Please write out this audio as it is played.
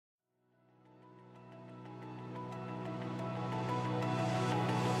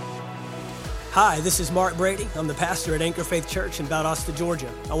Hi, this is Mark Brady. I'm the pastor at Anchor Faith Church in Valdosta,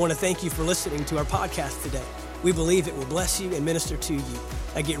 Georgia. I want to thank you for listening to our podcast today. We believe it will bless you and minister to you.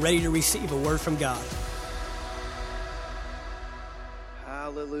 Now get ready to receive a word from God.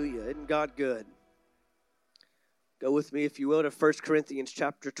 Hallelujah. Isn't God good? Go with me, if you will, to 1 Corinthians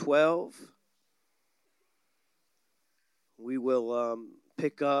chapter 12. We will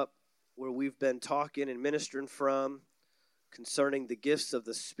pick up where we've been talking and ministering from concerning the gifts of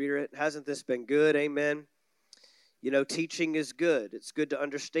the Spirit. Hasn't this been good? Amen. You know, teaching is good. It's good to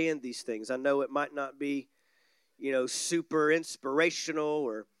understand these things. I know it might not be, super inspirational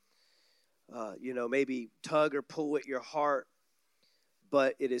or, maybe tug or pull at your heart,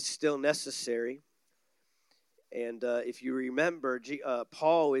 but it is still necessary. And if you remember,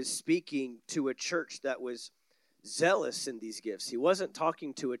 Paul is speaking to a church that was zealous in these gifts. He wasn't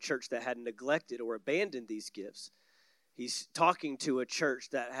talking to a church that had neglected or abandoned these gifts. He's talking to a church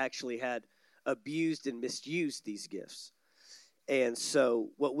that actually had abused and misused these gifts. And so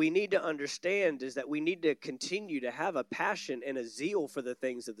what we need to understand is that we need to continue to have a passion and a zeal for the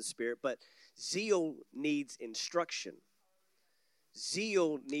things of the Spirit, but zeal needs instruction.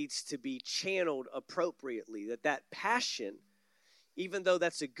 Zeal needs to be channeled appropriately, that passion, even though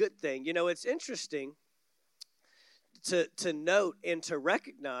that's a good thing. You know, it's interesting to note and to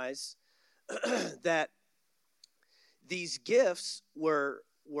recognize that these gifts were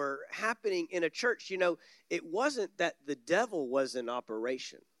happening in a church. You know, it wasn't that the devil was in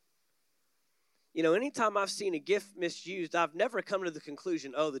operation. You know, anytime I've seen a gift misused, I've never come to the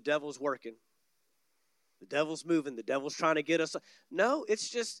conclusion, oh, the devil's working. The devil's moving. The devil's trying to get us. No, it's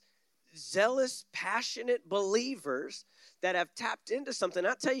just zealous, passionate believers that have tapped into something.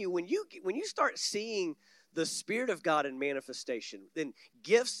 I tell you, when you start seeing the Spirit of God in manifestation, then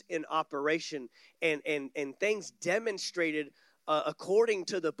gifts in operation and things demonstrated according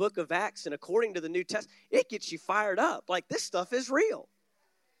to the book of Acts and according to the New Testament, it gets you fired up. Like, this stuff is real.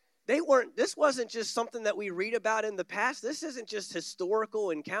 This wasn't just something that we read about in the past. This isn't just historical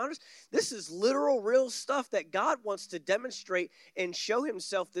encounters. This is literal, real stuff that God wants to demonstrate and show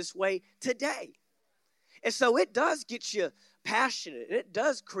himself this way today. And so it does get you passionate, and it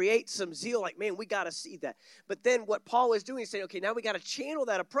does create some zeal, like, man, we got to see that. But then what Paul is doing is saying, okay, now we got to channel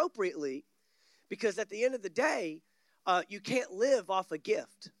that appropriately, because at the end of the day, you can't live off a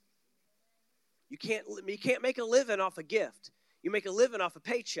gift. You can't make a living off a gift. You make a living off a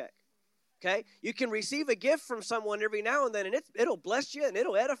paycheck. Okay? You can receive a gift from someone every now and then, and it'll bless you, and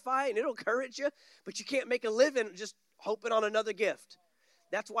it'll edify, and it'll encourage you, but you can't make a living just hoping on another gift.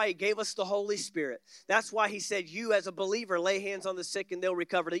 That's why he gave us the Holy Spirit. That's why he said, you as a believer, lay hands on the sick and they'll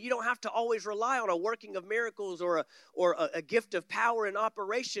recover. That you don't have to always rely on a working of miracles or a gift of power and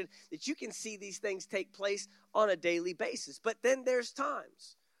operation, that you can see these things take place on a daily basis. But then there's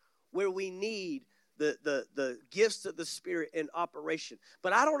times where we need the gifts of the Spirit in operation.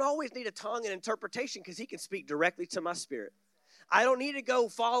 But I don't always need a tongue and interpretation, because he can speak directly to my spirit. I don't need to go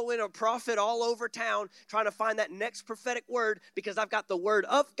following a prophet all over town trying to find that next prophetic word, because I've got the word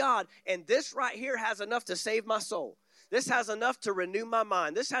of God, and this right here has enough to save my soul. This has enough to renew my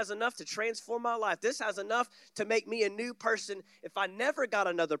mind. This has enough to transform my life. This has enough to make me a new person if I never got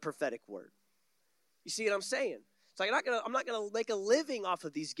another prophetic word. You see what I'm saying? It's like I'm not gonna make a living off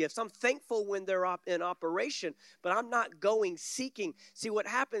of these gifts. I'm thankful when they're in operation, but I'm not going seeking. See, what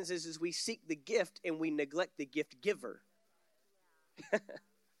happens is we seek the gift and we neglect the gift giver.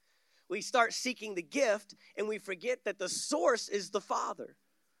 We start seeking the gift and we forget that the source is the Father.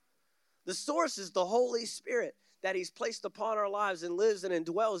 The source is the Holy Spirit that he's placed upon our lives and lives and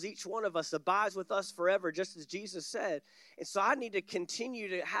indwells each one of us, abides with us forever, just as Jesus said. And so I need to continue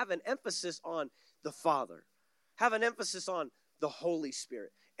to have an emphasis on the Father, have an emphasis on the Holy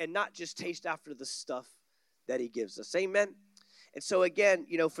Spirit, and not just taste after the stuff that he gives us. Amen. And so again,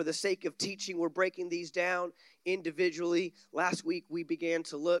 for the sake of teaching, we're breaking these down individually. Last week, we began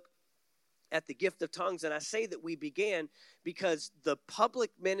to look at the gift of tongues. And I say that we began because the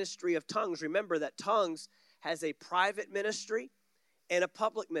public ministry of tongues, remember that tongues has a private ministry and a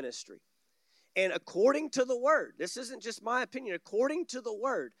public ministry. And according to the word, this isn't just my opinion, according to the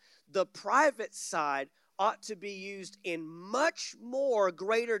word, the private side ought to be used in much more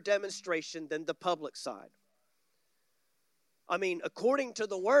greater demonstration than the public side. I mean, according to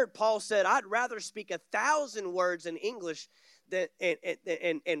the word, Paul said, I'd rather speak 1,000 words in English than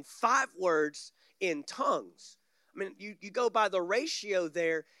and 5 words in tongues. I mean, you go by the ratio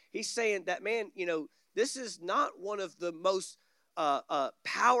there. He's saying that, man, this is not one of the most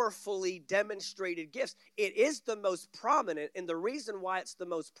powerfully demonstrated gifts. It is the most prominent, and the reason why it's the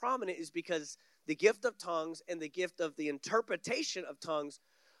most prominent is because the gift of tongues and the gift of the interpretation of tongues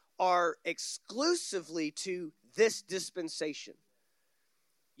are exclusively to this dispensation.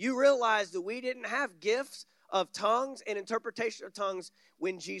 You realize that we didn't have gifts of tongues and interpretation of tongues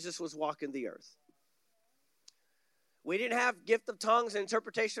when Jesus was walking the earth. We didn't have gift of tongues and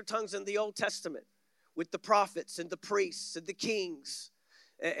interpretation of tongues in the Old Testament with the prophets and the priests and the kings.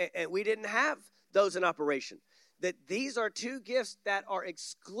 And we didn't have those in operation. That these are two gifts that are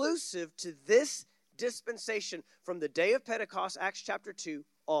exclusive to this dispensation from the day of Pentecost, Acts chapter 2,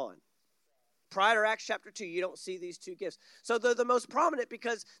 on. Prior to Acts chapter 2, you don't see these two gifts. So they're the most prominent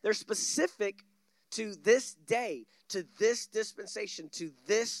because they're specific to this day, to this dispensation, to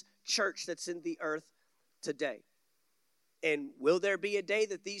this church that's in the earth today. And will there be a day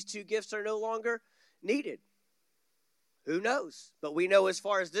that these two gifts are no longer needed? Who knows? But we know as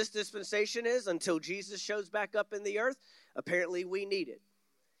far as this dispensation is, until Jesus shows back up in the earth, apparently we need it.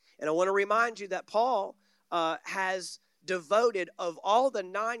 And I want to remind you that Paul has devoted, of all the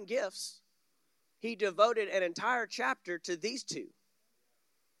 9 gifts, he devoted an entire chapter to these two.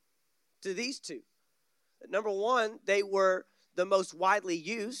 To these two. Number 1, they were the most widely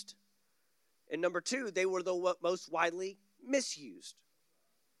used. And number 2, they were the most widely misused.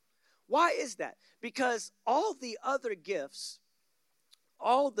 Why is that? Because all the other gifts,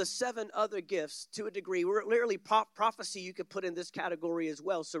 all the 7 other gifts, to a degree, literally prophecy you could put in this category as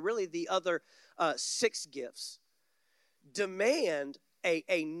well. So really the other 6 gifts demand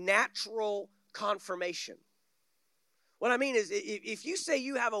a natural confirmation. What I mean is, if you say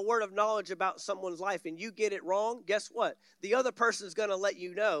you have a word of knowledge about someone's life and you get it wrong, guess what? The other person's going to let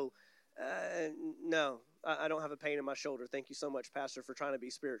you know, no, I don't have a pain in my shoulder. Thank you so much, Pastor, for trying to be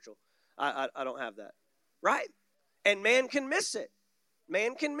spiritual. I don't have that. Right? And man can miss it.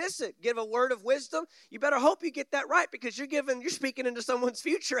 Man can miss it. Give a word of wisdom. You better hope you get that right, because you're speaking into someone's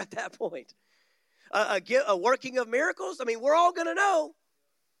future at that point. A working of miracles. I mean, we're all going to know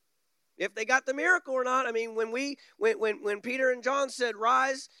if they got the miracle or not. I mean, when Peter and John said,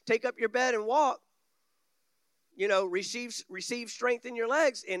 "Rise, take up your bed and walk," receive strength in your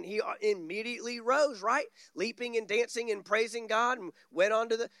legs. And he immediately rose, right? Leaping and dancing and praising God, and went on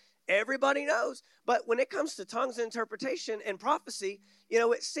to everybody knows. But when it comes to tongues and interpretation and prophecy,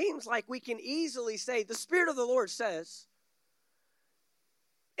 it seems like we can easily say, the Spirit of the Lord says,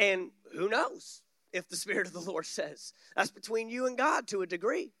 and who knows if the Spirit of the Lord says? That's between you and God to a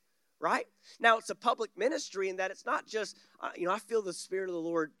degree, right? Now, it's a public ministry in that it's not just, I feel the Spirit of the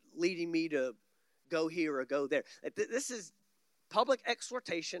Lord leading me to go here or go there. This is public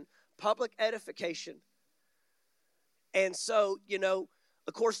exhortation, public edification. And so,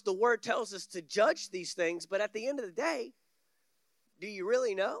 of course, the word tells us to judge these things, but at the end of the day, do you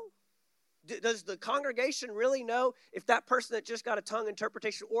really know? Does the congregation really know if that person that just got a tongue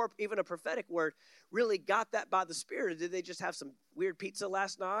interpretation or even a prophetic word really got that by the Spirit? Or did they just have some weird pizza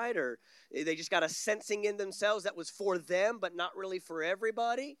last night? Or they just got a sensing in themselves that was for them but not really for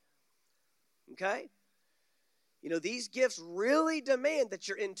everybody? Okay? These gifts really demand that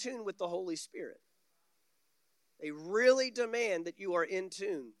you're in tune with the Holy Spirit. They really demand that you are in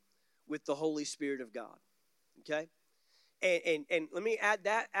tune with the Holy Spirit of God. Okay? And let me add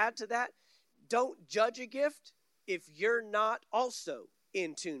to that. Don't judge a gift if you're not also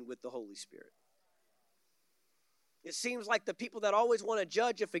in tune with the Holy Spirit. It seems like the people that always want to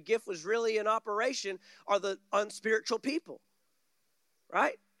judge if a gift was really in operation are the unspiritual people.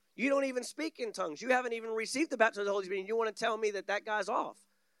 Right? You don't even speak in tongues. You haven't even received the baptism of the Holy Spirit, and you want to tell me that guy's off.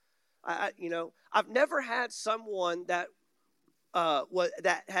 I've never had someone that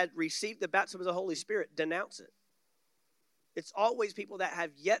had received the baptism of the Holy Spirit denounce it. It's always people that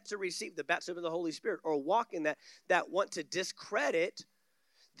have yet to receive the baptism of the Holy Spirit or walk in that want to discredit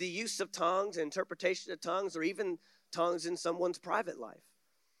the use of tongues, interpretation of tongues, or even tongues in someone's private life.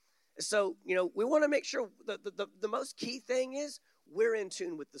 So, we want to make sure the most key thing is we're in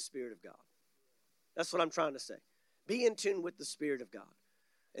tune with the Spirit of God. That's what I'm trying to say. Be in tune with the Spirit of God.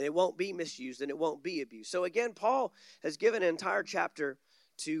 And it won't be misused and it won't be abused. So again, Paul has given an entire chapter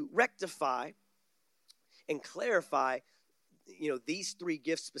to rectify and clarify, these 3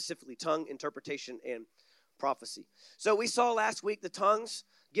 gifts specifically: tongue, interpretation, and prophecy. So we saw last week the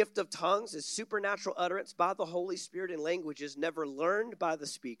gift of tongues is supernatural utterance by the Holy Spirit in languages never learned by the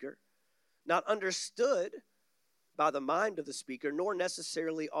speaker, not understood by the mind of the speaker, nor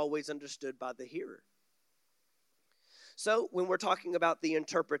necessarily always understood by the hearer. So when we're talking about the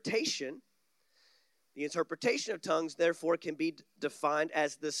interpretation of tongues, therefore, can be defined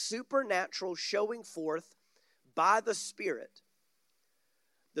as the supernatural showing forth by the Spirit.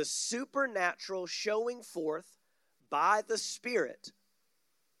 The supernatural showing forth by the Spirit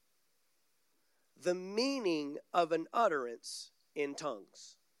the meaning of an utterance in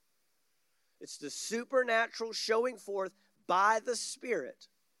tongues. It's the supernatural showing forth by the Spirit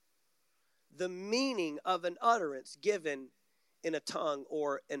the meaning of an utterance given in a tongue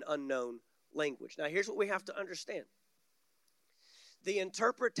or an unknown language. Now, here's what we have to understand. The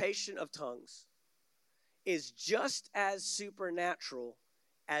interpretation of tongues is just as supernatural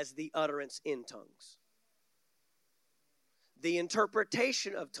as the utterance in tongues. The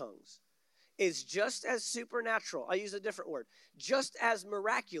interpretation of tongues is just as supernatural. I use a different word. Just as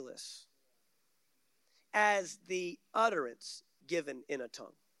miraculous as the utterance given in a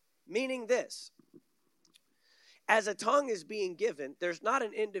tongue. Meaning this, as a tongue is being given, there's not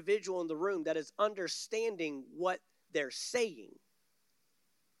an individual in the room that is understanding what they're saying,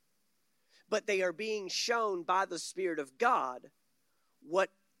 but they are being shown by the Spirit of God what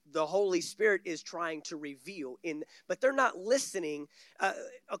the Holy Spirit is trying to reveal. But they're not listening.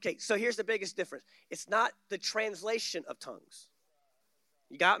 Okay, so here's the biggest difference. It's not the translation of tongues.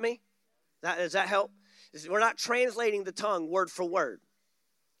 You got me? Does that help? We're not translating the tongue word for word.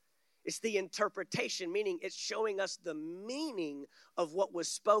 It's the interpretation, meaning it's showing us the meaning of what was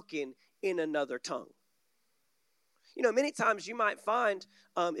spoken in another tongue. You know, many times you might find,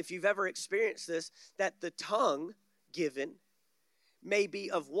 if you've ever experienced this, that the tongue given may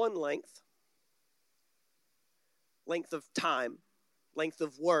be of one length of time, length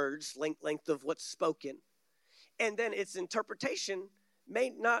of words, length of what's spoken, and then its interpretation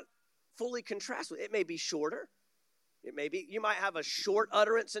may not fully contrast with it. It may be shorter. It may be, you might have a short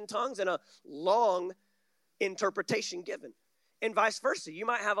utterance in tongues and a long interpretation given. And vice versa. You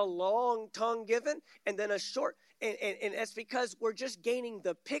might have a long tongue given and then a short. And that's because we're just gaining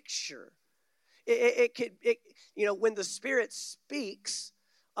the picture. When the Spirit speaks,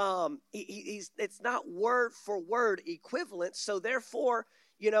 it's not word for word equivalent. So therefore,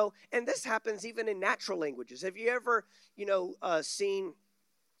 and this happens even in natural languages. Have you ever, seen...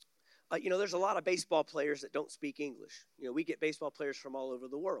 there's a lot of baseball players that don't speak English. We get baseball players from all over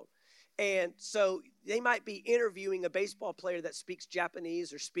the world. And so they might be interviewing a baseball player that speaks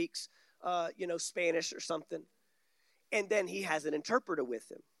Japanese or speaks, Spanish or something. And then he has an interpreter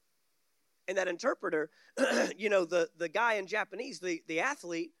with him. And that interpreter, the guy in Japanese, the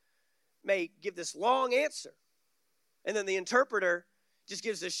athlete, may give this long answer. And then the interpreter just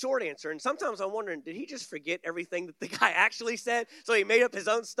gives a short answer. And sometimes I'm wondering, did he just forget everything that the guy actually said? So he made up his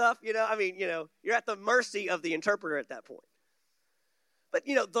own stuff? You're at the mercy of the interpreter at that point. But,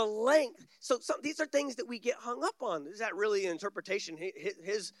 the length. So these are things that we get hung up on. Is that really an interpretation?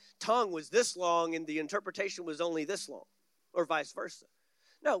 His tongue was this long and the interpretation was only this long, or vice versa.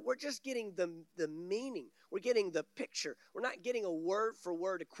 No, we're just getting the meaning. We're getting the picture. We're not getting a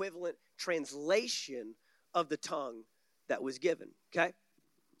word-for-word equivalent translation of the tongue that was given, okay?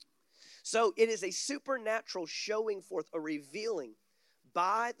 So it is a supernatural showing forth, a revealing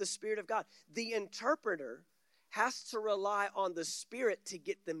by the Spirit of God. The interpreter has to rely on the Spirit to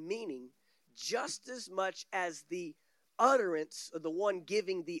get the meaning just as much as the utterance, or the one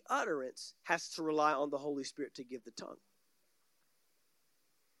giving the utterance, has to rely on the Holy Spirit to give the tongue.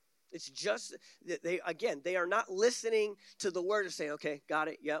 It's just, they are not listening to the word and saying, okay, got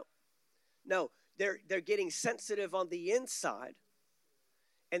it, yep. No, they're getting sensitive on the inside,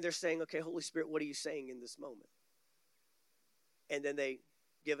 and they're saying, okay, Holy Spirit, what are you saying in this moment? And then they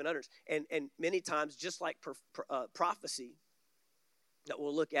give an utterance. And many times, just like prophecy that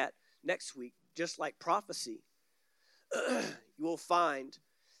we'll look at next week, just like prophecy, you will find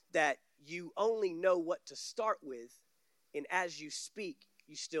that you only know what to start with, and as you speak,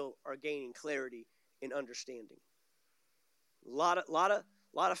 you still are gaining clarity and understanding. A lot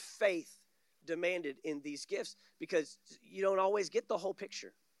of faith demanded in these gifts, because you don't always get the whole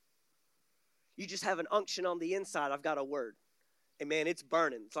picture. You just have an unction on the inside. I've got a word. And man, it's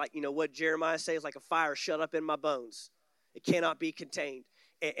burning. It's like, what Jeremiah says, like a fire shut up in my bones. It cannot be contained.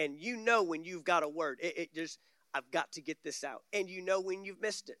 And when you've got a word, I've got to get this out. And when you've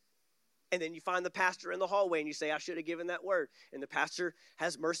missed it. And then you find the pastor in the hallway and you say, I should have given that word. And the pastor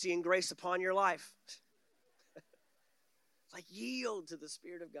has mercy and grace upon your life. It's like yield to the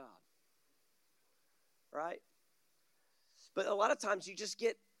Spirit of God. Right? But a lot of times you just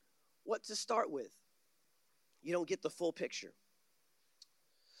get what to start with. You don't get the full picture.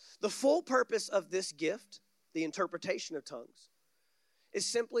 The full purpose of this gift, the interpretation of tongues, is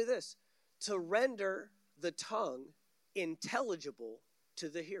simply this: to render the tongue intelligible to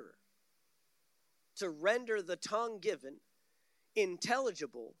the hearer. To render the tongue given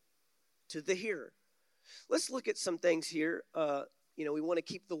intelligible to the hearer. Let's look at some things here. We want to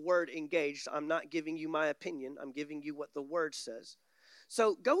keep the word engaged. I'm not giving you my opinion. I'm giving you what the word says.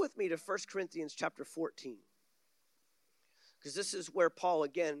 So go with me to 1 Corinthians chapter 14. Because this is where Paul,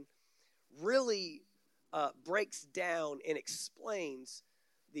 again, really breaks down and explains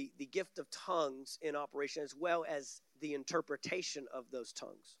the gift of tongues in operation, as well as the interpretation of those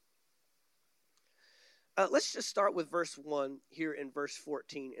tongues. Let's just start with verse 1 here in verse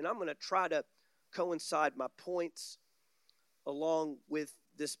 14, and I'm going to try to coincide my points along with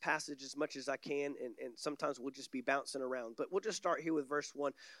this passage as much as I can, and sometimes we'll just be bouncing around. But we'll just start here with verse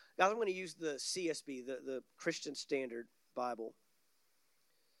 1. Guys, I'm going to use the CSB, the Christian Standard Bible.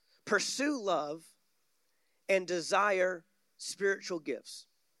 Pursue love and desire spiritual gifts,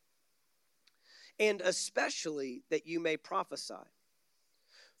 and especially that you may prophesy.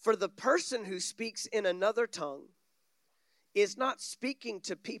 For the person who speaks in another tongue is not speaking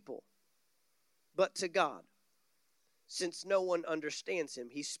to people, but to God, since no one understands him.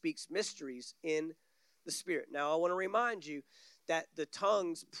 He speaks mysteries in the Spirit. Now, I want to remind you that the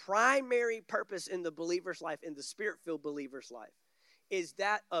tongue's primary purpose in the believer's life, in the Spirit-filled believer's life, is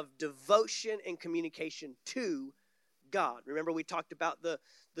that of devotion and communication to God. Remember, we talked about the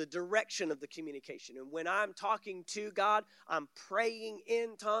direction of the communication. And when I'm talking to God, I'm praying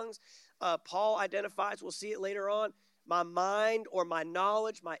in tongues. Paul identifies, we'll see it later on, my mind or my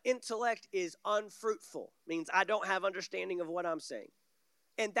knowledge, my intellect is unfruitful. Means I don't have understanding of what I'm saying.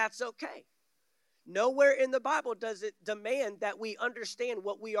 And that's okay. Nowhere in the Bible does it demand that we understand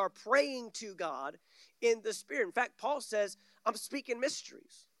what we are praying to God in the Spirit. In fact, Paul says, I'm speaking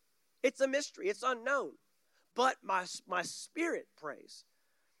mysteries. It's a mystery. It's unknown. But my spirit prays.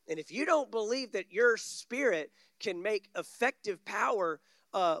 And if you don't believe that your spirit can make effective power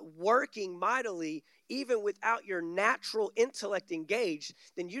working mightily even without your natural intellect engaged,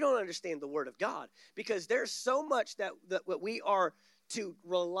 then you don't understand the Word of God. Because there's so much that what we are to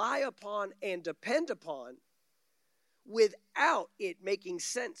rely upon and depend upon without it making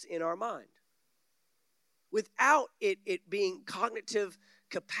sense in our mind. Without it being cognitive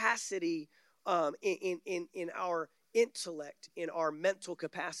capacity in our intellect, in our mental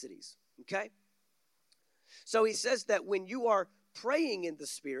capacities, okay? So he says that when you are praying in the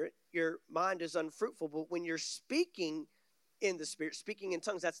Spirit, your mind is unfruitful, but when you're speaking in the Spirit, speaking in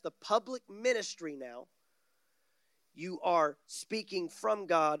tongues, that's the public ministry now. You are speaking from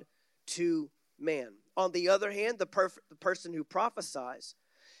God to man. On the other hand, the person who prophesies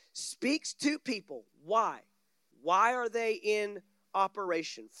speaks to people. Why? Why are they in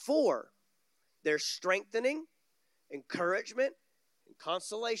operation? For their strengthening, encouragement, and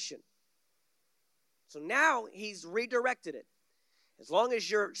consolation. So now he's redirected it. As long as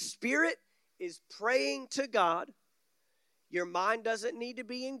your spirit is praying to God, your mind doesn't need to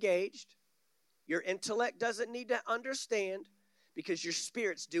be engaged. Your intellect doesn't need to understand, because your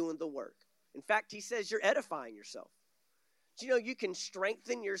spirit's doing the work. In fact, he says you're edifying yourself. Do you know you can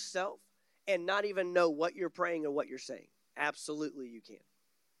strengthen yourself and not even know what you're praying or what you're saying? Absolutely you can.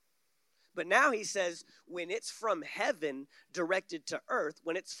 But now he says when it's from heaven directed to earth,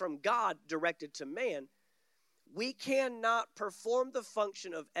 when it's from God directed to man, we cannot perform the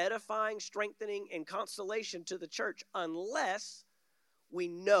function of edifying, strengthening, and consolation to the church unless we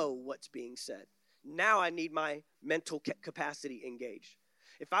know what's being said. Now I need my mental capacity engaged.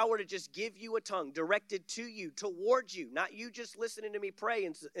 If I were to just give you a tongue directed to you, towards you, not you just listening to me pray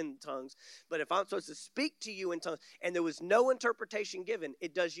in tongues, but if I'm supposed to speak to you in tongues and there was no interpretation given,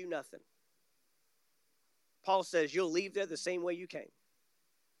 it does you nothing. Paul says you'll leave there the same way you came.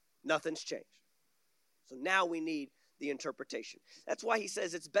 Nothing's changed. So now we need the interpretation. That's why he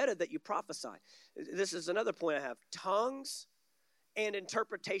says it's better that you prophesy. This is another point I have. Tongues and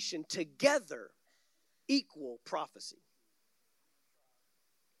interpretation together equal prophecy.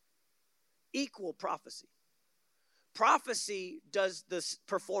 Equal prophecy. Prophecy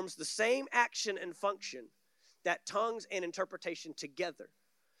performs the same action and function that tongues and interpretation together.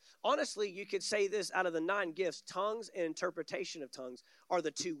 Honestly, you could say this, out of the 9 gifts, tongues and interpretation of tongues are the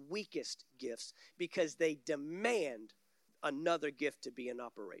 2 weakest gifts because they demand another gift to be in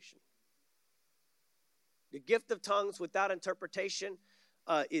operation. The gift of tongues without interpretation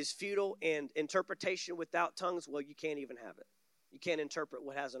is futile, and interpretation without tongues, well, you can't even have it. You can't interpret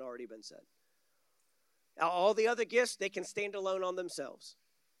what hasn't already been said. Now, all the other gifts, they can stand alone on themselves.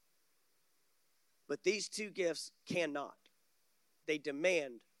 But these 2 gifts cannot. They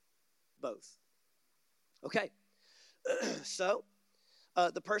demand both. Okay. So,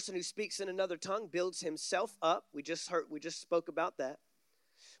 the person who speaks in another tongue builds himself up. We just spoke about that.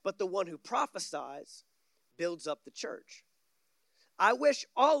 But the one who prophesies builds up the church. I wish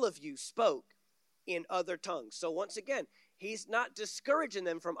all of you spoke in other tongues. So once again, he's not discouraging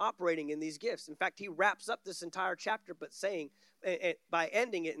them from operating in these gifts. In fact, he wraps up this entire chapter by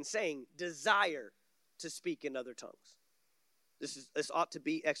ending it and saying, desire to speak in other tongues. This ought to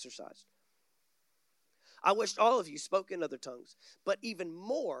be exercised. I wished all of you spoke in other tongues, but even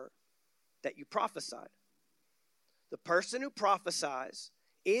more that you prophesied. The person who prophesies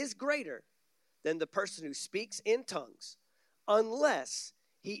is greater than the person who speaks in tongues, unless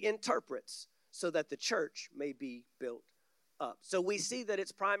he interprets, so that the church may be built up. So we see that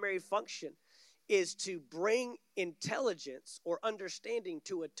its primary function is to bring intelligence or understanding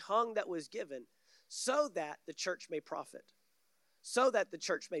to a tongue that was given so that the church may profit, so that the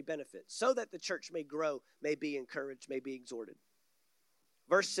church may benefit, so that the church may grow, may be encouraged, may be exhorted.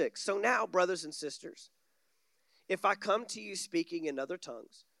 Verse 6, so now, brothers and sisters, if I come to you speaking in other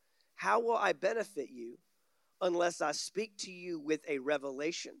tongues, how will I benefit you unless I speak to you with a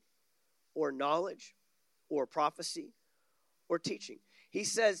revelation or knowledge or prophecy or teaching? He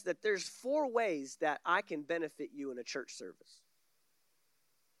says that there's 4 ways that I can benefit you in a church service.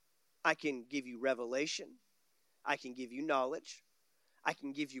 I can give you revelation, I can give you knowledge, I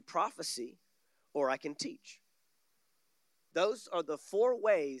can give you prophecy, or I can teach. Those are the 4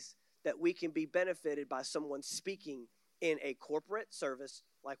 ways that we can be benefited by someone speaking in a corporate service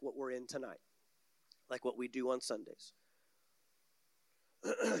like what we're in tonight, like what we do on Sundays.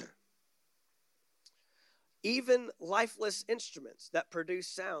 Even lifeless instruments that produce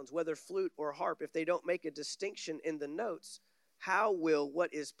sounds, whether flute or harp, if they don't make a distinction in the notes, how will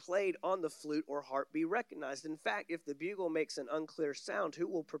what is played on the flute or harp be recognized? In fact, if the bugle makes an unclear sound, who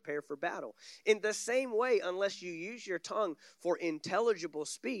will prepare for battle? In the same way, unless you use your tongue for intelligible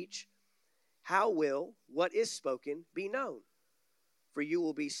speech, how will what is spoken be known? For you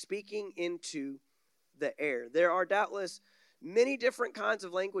will be speaking into the air. There are doubtless many different kinds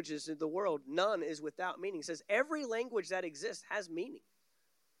of languages in the world. None is without meaning. It says every language that exists has meaning,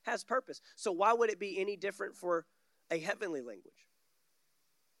 has purpose. So why would it be any different for a heavenly language?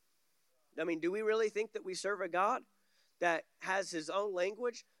 I mean, do we really think that we serve a God that has his own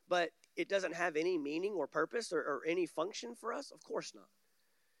language, but it doesn't have any meaning or purpose or any function for us? Of course not.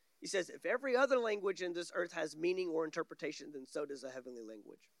 He says, if every other language in this earth has meaning or interpretation, then so does a heavenly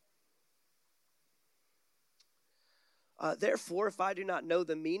language. Therefore, if I do not know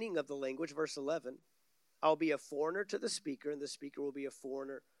the meaning of the language, verse 11, I'll be a foreigner to the speaker, and the speaker will be a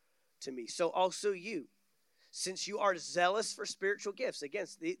foreigner to me. So also you, since you are zealous for spiritual gifts. Again,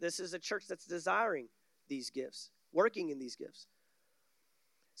 this is a church that's desiring these gifts, working in these gifts.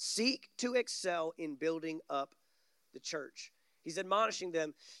 Seek to excel in building up the church. He's admonishing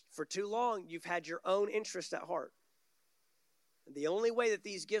them, for too long you've had your own interest at heart. And the only way that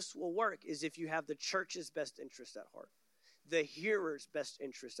these gifts will work is if you have the church's best interest at heart, the hearer's best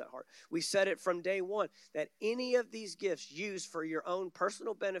interest at heart. We said it from day one, that any of these gifts used for your own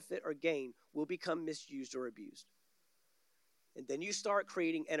personal benefit or gain will become misused or abused. And then you start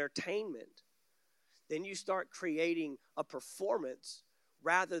creating entertainment. Then you start creating a performance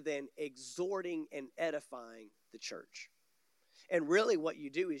rather than exhorting and edifying the church. And really what you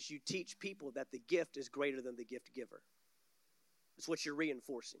do is you teach people that the gift is greater than the gift giver. It's what you're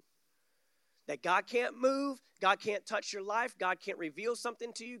reinforcing. That God can't move, God can't touch your life, God can't reveal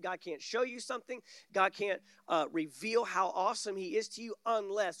something to you, God can't show you something, God can't reveal how awesome he is to you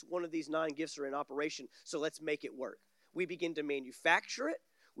unless one of these 9 gifts are in operation. So let's make it work. We begin to manufacture it.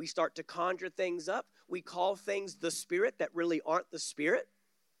 We start to conjure things up. We call things the Spirit that really aren't the Spirit.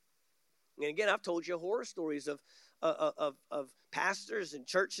 And again, I've told you horror stories of pastors and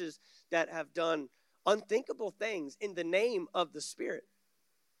churches that have done unthinkable things in the name of the Spirit.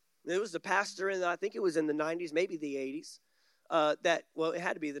 There was a pastor I think it was in the 90s, maybe the 80s, it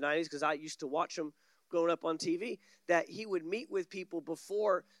had to be the 90s because I used to watch him growing up on TV, that he would meet with people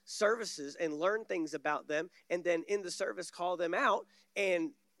before services and learn things about them, and then in the service call them out and,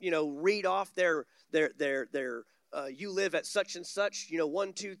 read off their you live at such and such,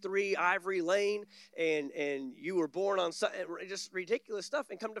 123 Ivory Lane, and you were born on just ridiculous stuff.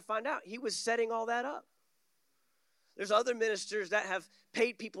 And come to find out, he was setting all that up. There's other ministers that have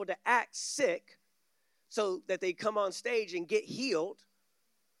paid people to act sick so that they come on stage and get healed.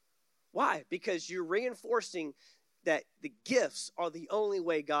 Why? Because you're reinforcing that the gifts are the only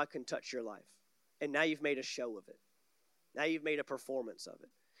way God can touch your life. And now you've made a show of it. Now you've made a performance of it.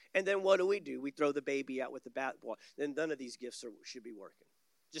 And then what do? We throw the baby out with the bathwater. Then none of these gifts should be working.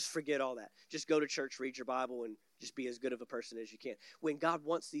 Just forget all that. Just go to church, read your Bible, and just be as good of a person as you can. When God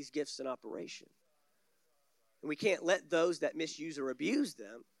wants these gifts in operation. And we can't let those that misuse or abuse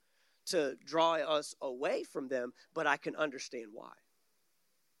them to draw us away from them, but I can understand why.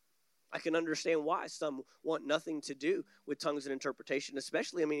 I can understand why some want nothing to do with tongues and interpretation,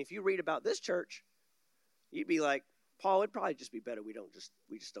 especially, if you read about this church, you'd be like, Paul, it'd probably just be better we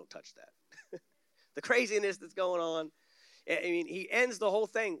just don't touch that. The craziness that's going on. He ends the whole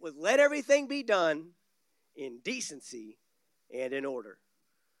thing with, let everything be done in decency and in order.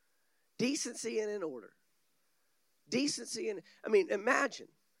 Decency and in order. Decency and, imagine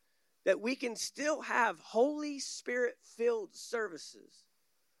that we can still have Holy Spirit-filled services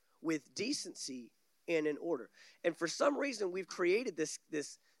with decency and in order. And for some reason, we've created this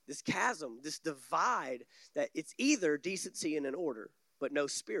chasm, this divide, that it's either decency and in order, but no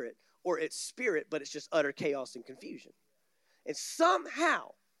spirit, or it's spirit, but it's just utter chaos and confusion. And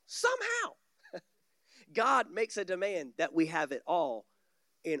somehow, God makes a demand that we have it all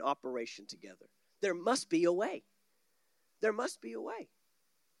in operation together. There must be a way. There must be a way.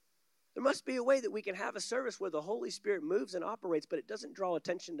 There must be a way that we can have a service where the Holy Spirit moves and operates, but it doesn't draw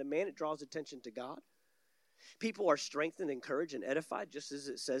attention to man, it draws attention to God. People are strengthened, encouraged, and edified, just as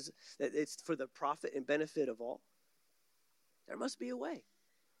it says that it's for the profit and benefit of all. There must be a way.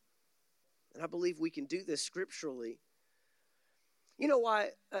 And I believe we can do this scripturally. You know why,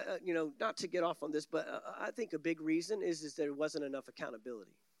 not to get off on this, but I think a big reason is there wasn't enough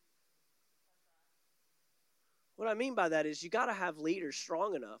accountability. What I mean by that is you got to have leaders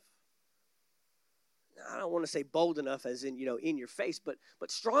strong enough. I don't want to say bold enough as in, in your face, but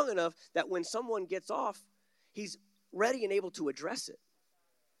strong enough that when someone gets off, he's ready and able to address it.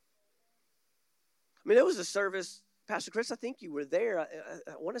 There was a service, Pastor Chris, I think you were there. I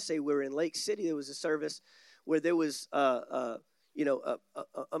want to say we were in Lake City. There was a service where there was a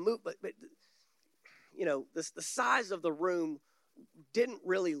move, but the size of the room didn't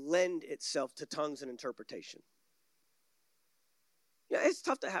really lend itself to tongues and interpretation. Yeah, it's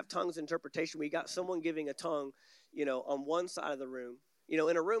tough to have tongues interpretation where you got someone giving a tongue, on one side of the room. In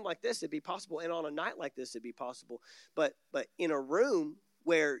a room like this, it'd be possible, and on a night like this, it'd be possible. But in a room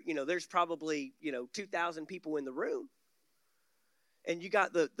where, there's probably, 2,000 people in the room, and you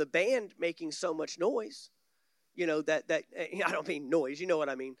got the band making so much noise, that I don't mean noise, you know what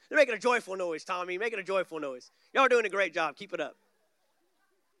I mean. They're making a joyful noise, Tommy, making a joyful noise. Y'all are doing a great job. Keep it up.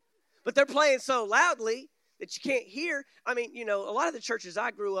 But they're playing so loudly that you can't hear. A lot of the churches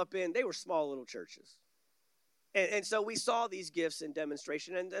I grew up in, they were small little churches. And so we saw these gifts in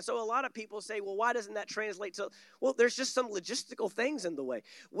demonstration. And so a lot of people say, well, why doesn't that translate to, well, there's just some logistical things in the way.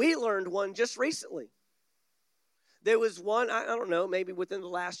 We learned one just recently. There was one, I don't know, maybe within the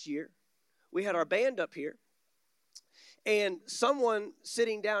last year. We had our band up here. And someone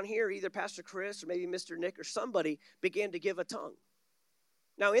sitting down here, either Pastor Chris or maybe Mr. Nick or somebody, began to give a tongue.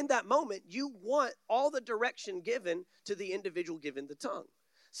 Now, in that moment, you want all the direction given to the individual given the tongue.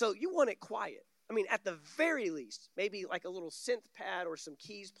 So you want it quiet. At the very least, maybe like a little synth pad or some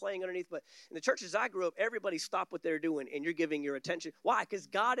keys playing underneath. But in the churches I grew up, everybody stopped what they're doing and you're giving your attention. Why? Because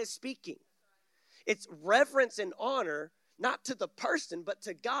God is speaking. It's reverence and honor, not to the person, but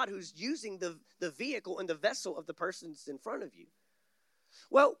to God who's using the vehicle and the vessel of the persons in front of you.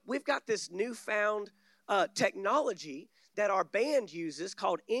 Well, we've got this newfound technology that our band uses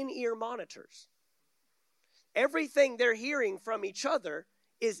called in-ear monitors. Everything they're hearing from each other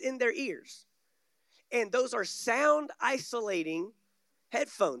is in their ears. And those are sound isolating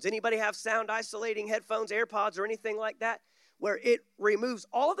headphones. Anybody have sound isolating headphones, AirPods, or anything like that? Where it removes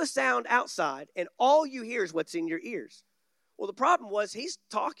all the sound outside and all you hear is what's in your ears. Well, the problem was he's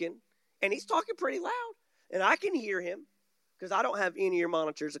talking, and he's talking pretty loud. And I can hear him because I don't have in-ear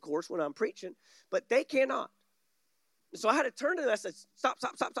monitors, of course, when I'm preaching. But they cannot. So I had to turn to them and I said, stop.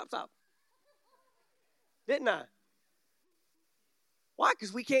 Didn't I? Why?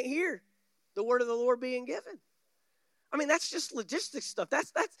 Because we can't hear the word of the Lord being given. That's just logistics stuff.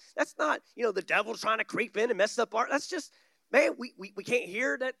 That's not, the devil trying to creep in and mess up our, that's just, man, we can't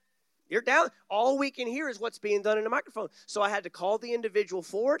hear that you're down. All we can hear is what's being done in the microphone. So I had to call the individual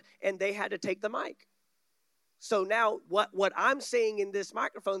forward and they had to take the mic. So now what I'm saying in this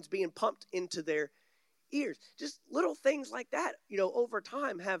microphone is being pumped into their ears. Just little things like that, over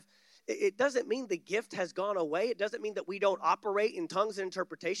time have, it doesn't mean the gift has gone away. It doesn't mean that we don't operate in tongues and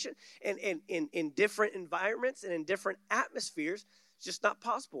interpretation and in different environments and in different atmospheres. It's just not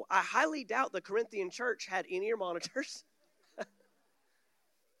possible. I highly doubt the Corinthian church had in-ear monitors.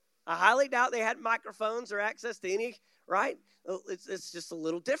 I highly doubt they had microphones or access to any, right? It's just a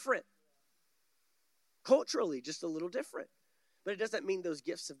little different. Culturally, just a little different. But it doesn't mean those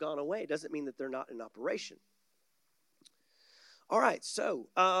gifts have gone away. It doesn't mean that they're not in operation. All right, so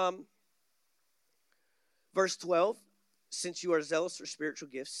verse 12, since you are zealous for spiritual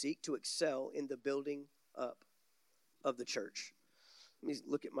gifts, seek to excel in the building up of the church. Let me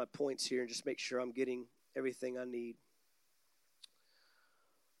look at my points here and just make sure I'm getting everything I need.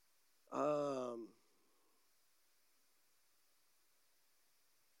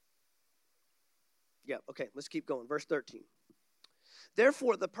 Okay, let's keep going. Verse 13.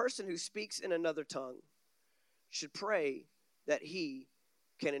 Therefore, the person who speaks in another tongue should pray that he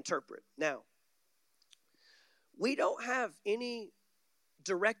can interpret. Now, we don't have any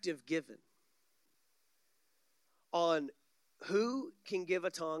directive given on who can give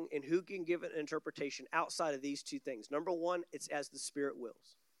a tongue and who can give an interpretation outside of these two things. Number one, it's as the Spirit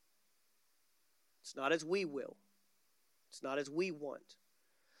wills. It's not as we will. It's not as we want.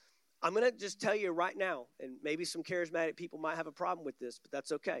 I'm going to just tell you right now, and maybe some charismatic people might have a problem with this, but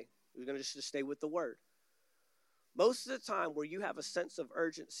that's okay. We're going to just stay with the word. Most of the time where you have a sense of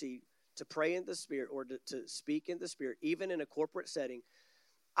urgency to pray in the Spirit or to speak in the Spirit, even in a corporate setting,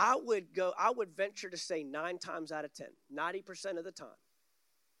 I would venture to say 9 times out of 10, 90% of the time,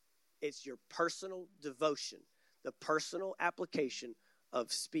 it's your personal devotion, the personal application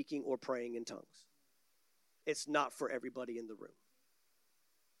of speaking or praying in tongues. It's not for everybody in the room.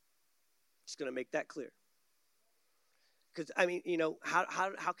 Just going to make that clear. Because, I mean, you know, how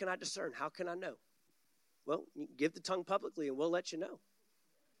can I discern? How can I know? Well, you give the tongue publicly and we'll let you know.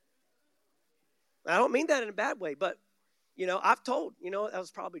 I don't mean that in a bad way, but, you know, I've told, you know, that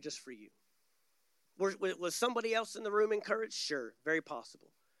was probably just for you. Was somebody else in the room encouraged? Sure, very possible.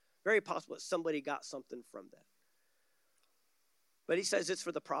 Very possible that somebody got something from that. But he says it's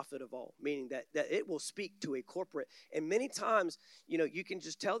for the profit of all, meaning that it will speak to a corporate. And many times, you know, you can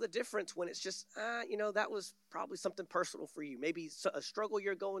just tell the difference when it's just, you know, that was probably something personal for you. Maybe a struggle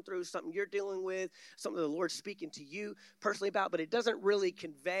you're going through, something you're dealing with, something the Lord's speaking to you personally about, but it doesn't really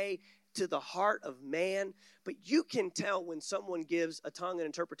convey to the heart of man. But you can tell when someone gives a tongue and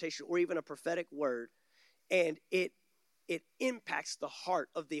interpretation or even a prophetic word, and it impacts the heart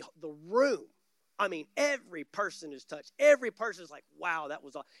of the room. I mean, every person is touched. Every person is like, wow, that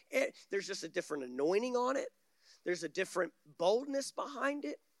was all. There's just a different anointing on it. There's a different boldness behind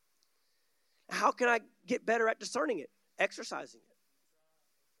it. How can I get better at discerning it? Exercising it.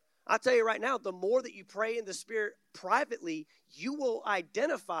 I'll tell you right now, the more that you pray in the Spirit privately, you will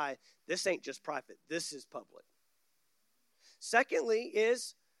identify this ain't just private. This is public. Secondly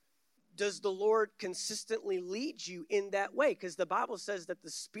is, does the Lord consistently lead you in that way? Because the Bible says that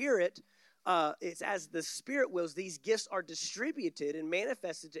the Spirit... it's as the Spirit wills, these gifts are distributed and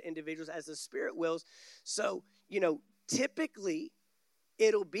manifested to individuals as the Spirit wills. So, you know, typically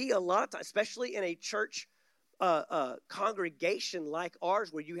it'll be a lot of times, especially in a church congregation like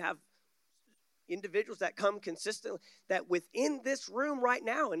ours, where you have individuals that come consistently, that within this room right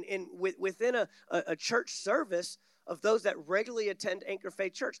now and within a church service of those that regularly attend Anchor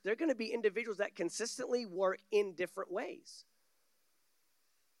Faith Church, they're going to be individuals that consistently work in different ways.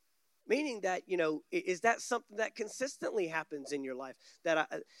 Meaning that, you know, is that something that consistently happens in your life? That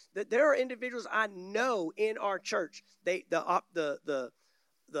there are individuals I know in our church, the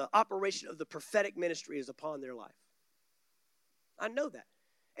operation of the prophetic ministry is upon their life. I know that.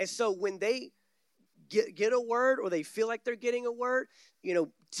 And so when they get a word or they feel like they're getting a word, you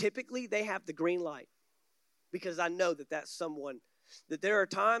know, typically they have the green light. Because I know that that's someone, that there are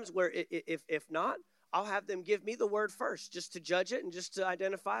times where if not, I'll have them give me the word first just to judge it and just to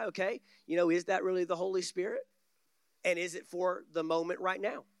identify, okay, you know, is that really the Holy Spirit? And is it for the moment right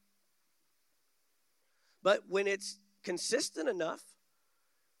now? But when it's consistent enough,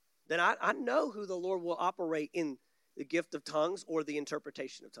 then I know who the Lord will operate in the gift of tongues or the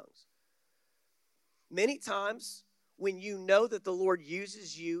interpretation of tongues. Many times when you know that the Lord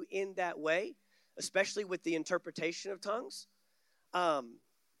uses you in that way, especially with the interpretation of tongues,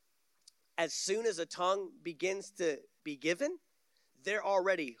 as soon as a tongue begins to be given, they're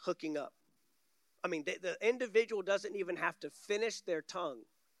already hooking up. I mean, the individual doesn't even have to finish their tongue,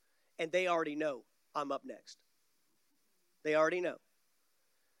 and they already know, I'm up next. They already know.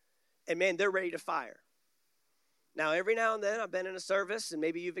 And man, they're ready to fire. Now, every now and then, I've been in a service, and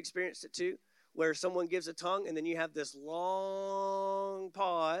maybe you've experienced it too, where someone gives a tongue, and then you have this long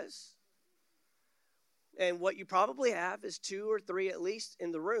pause. And what you probably have is 2 or 3 at least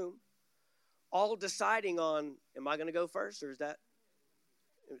in the room, all deciding on, am I going to go first, or is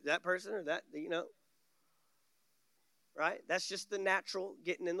that person, or that, you know, right? That's just the natural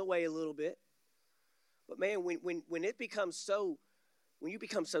getting in the way a little bit. But man, when it becomes so, when you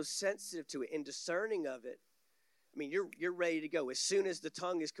become so sensitive to it and discerning of it, I mean, you're ready to go. As soon as the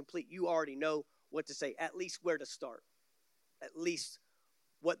tongue is complete, you already know what to say, at least where to start, at least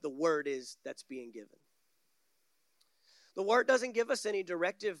what the word is that's being given. The word doesn't give us any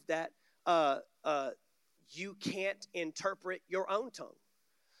directive that you can't interpret your own tongue.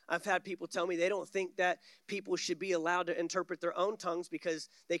 I've had people tell me they don't think that people should be allowed to interpret their own tongues because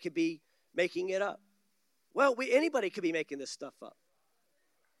they could be making it up. Well, anybody could be making this stuff up.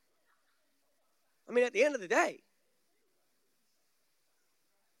 I mean, at the end of the day,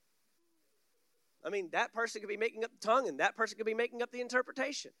 I mean, that person could be making up the tongue, and that person could be making up the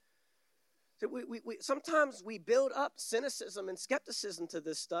interpretation. So sometimes we build up cynicism and skepticism to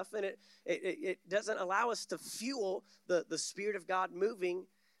this stuff, and it doesn't allow us to fuel the Spirit of God moving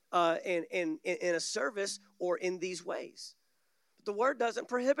in a service or in these ways. But the Word doesn't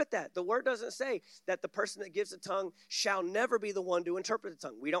prohibit that. The Word doesn't say that the person that gives the tongue shall never be the one to interpret the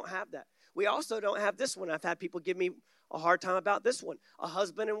tongue. We don't have that. We also don't have this one. I've had people give me a hard time about this one. A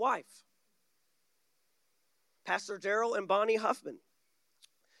husband and wife. Pastor Daryl and Bonnie Huffman.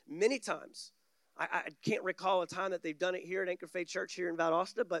 Many times, I can't recall a time that they've done it here at Anchor Faith Church here in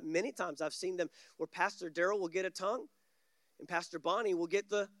Valdosta, but many times I've seen them where Pastor Daryl will get a tongue and Pastor Bonnie will get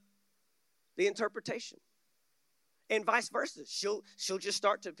the interpretation. And vice versa. She'll just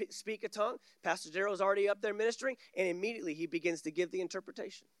start to speak a tongue. Pastor Daryl's already up there ministering, and immediately he begins to give the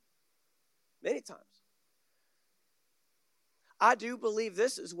interpretation. Many times. I do believe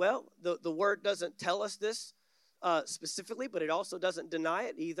this as well. The Word doesn't tell us this specifically, but it also doesn't deny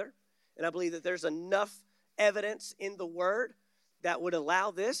it either. And I believe that there's enough evidence in the Word that would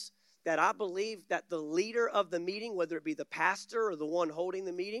allow this, that I believe that the leader of the meeting, whether it be the pastor or the one holding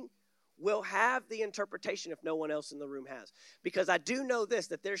the meeting, will have the interpretation if no one else in the room has. Because I do know this,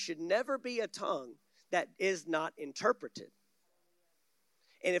 that there should never be a tongue that is not interpreted.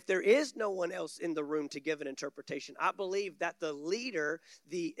 And if there is no one else in the room to give an interpretation, I believe that the leader,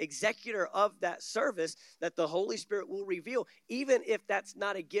 the executor of that service, that the Holy Spirit will reveal, even if that's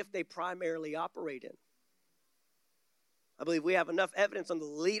not a gift they primarily operate in. I believe we have enough evidence on the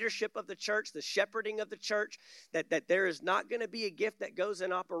leadership of the church, the shepherding of the church, that there is not going to be a gift that goes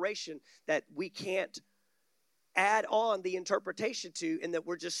in operation that we can't add on the interpretation to, and that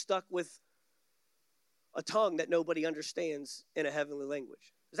we're just stuck with a tongue that nobody understands in a heavenly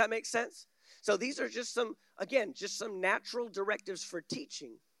language. Does that make sense? So these are just some natural directives for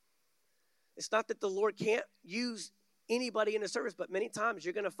teaching. It's not that the Lord can't use anybody in a service, but many times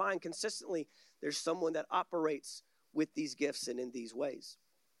you're going to find consistently there's someone that operates with these gifts and in these ways.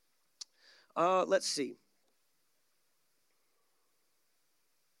 Let's see.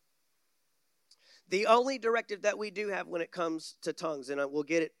 The only directive that we do have when it comes to tongues, and we'll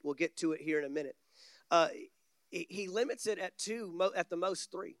get to it here in a minute. He limits it at at the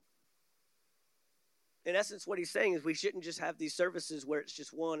most 3. In essence, what he's saying is we shouldn't just have these services where it's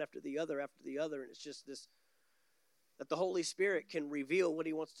just one after the other, and it's just this, that the Holy Spirit can reveal what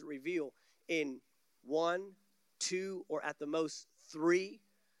he wants to reveal in 1, 2, or at the most 3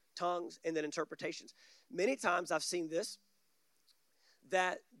 tongues and then interpretations. Many times I've seen this,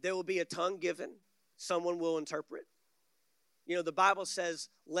 that there will be a tongue given, someone will interpret. You know, the Bible says,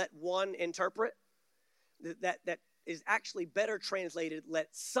 let one interpret. That is actually better translated, let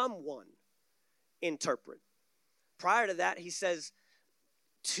someone interpret. Prior to that, he says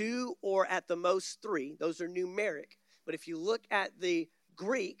 2 or at the most 3. Those are numeric. But if you look at the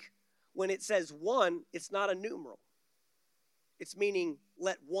Greek, when it says 1, it's not a numeral. It's meaning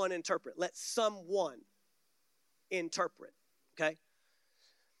let one interpret. Let someone interpret. Okay?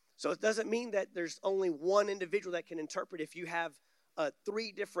 So it doesn't mean that there's only one individual that can interpret. If you have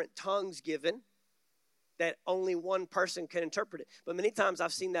 3 different tongues given, that only one person can interpret it. But many times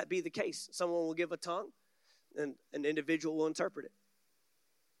I've seen that be the case. Someone will give a tongue, and an individual will interpret it.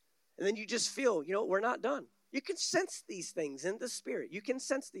 And then you just feel, we're not done. You can sense these things in the Spirit. You can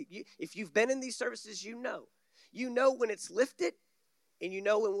sense if you've been in these services, you know. You know when it's lifted, and you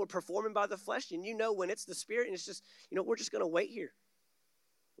know when we're performing by the flesh, and you know when it's the Spirit, and it's just, we're just going to wait here.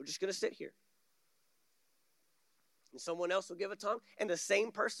 We're just going to sit here. And someone else will give a tongue, and the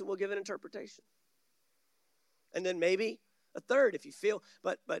same person will give an interpretation. And then maybe a third if you feel.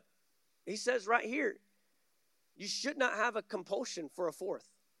 But he says right here, you should not have a compulsion for a 4th.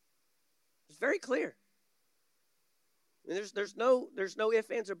 It's very clear. And there's no ifs,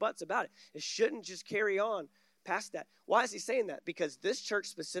 ands, or buts about it. It shouldn't just carry on past that. Why is he saying that? Because this church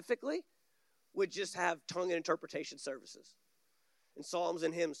specifically would just have tongue and interpretation services, and psalms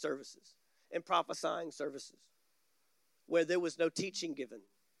and hymn services, and prophesying services, where there was no teaching given.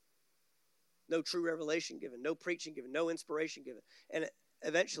 No true revelation given, no preaching given, no inspiration given. And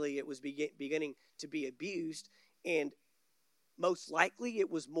eventually it was beginning to be abused, and most likely it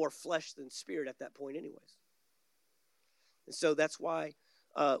was more flesh than spirit at that point anyways. And so that's why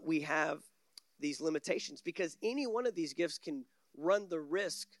we have these limitations, because any one of these gifts can run the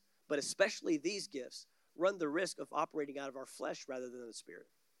risk, but especially these gifts, run the risk of operating out of our flesh rather than the Spirit.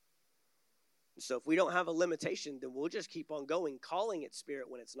 And so if we don't have a limitation, then we'll just keep on going, calling it Spirit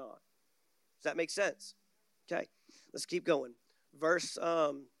when it's not. Does that make sense? Okay, let's keep going. Verse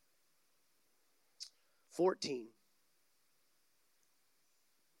 14.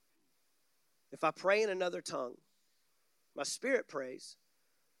 If I pray in another tongue, my spirit prays,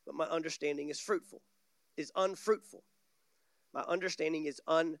 but my understanding is unfruitful. My understanding is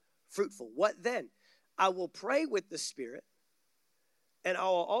unfruitful. What then? I will pray with the Spirit, and I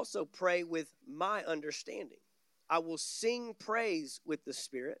will also pray with my understanding. I will sing praise with the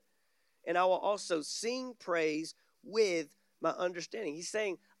Spirit, and I will also sing praise with my understanding. He's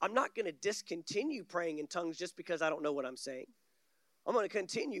saying, I'm not going to discontinue praying in tongues just because I don't know what I'm saying. I'm going to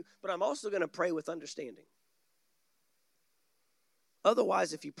continue, but I'm also going to pray with understanding.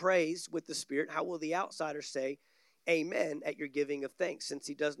 Otherwise, if you praise with the Spirit, how will the outsider say amen at your giving of thanks, since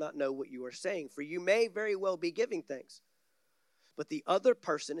he does not know what you are saying? For you may very well be giving thanks, but the other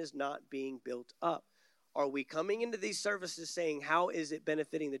person is not being built up. Are we coming into these services saying, how is it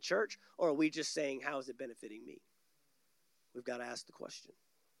benefiting the church? Or are we just saying, how is it benefiting me? We've got to ask the question.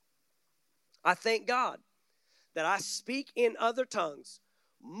 I thank God that I speak in other tongues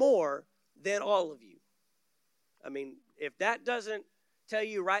more than all of you. I mean, if that doesn't tell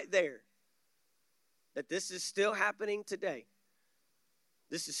you right there that this is still happening today,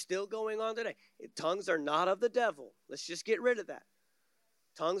 this is still going on today. Tongues are not of the devil. Let's just get rid of that.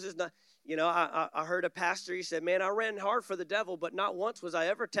 Tongues is not, I heard a pastor, he said, man, I ran hard for the devil, but not once was I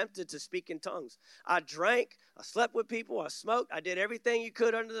ever tempted to speak in tongues. I drank, I slept with people, I smoked, I did everything you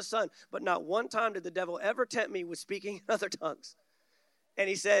could under the sun, but not one time did the devil ever tempt me with speaking in other tongues. And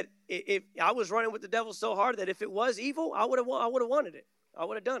he said, if I was running with the devil so hard that if it was evil, I would have wanted it. I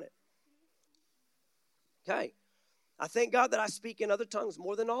would have done it. Okay. I thank God that I speak in other tongues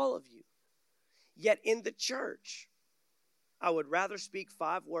more than all of you. Yet in the church, I would rather speak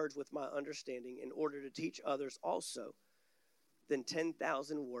 5 words with my understanding in order to teach others also than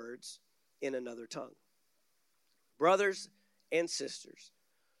 10,000 words in another tongue. Brothers and sisters,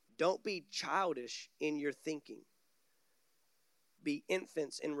 don't be childish in your thinking. Be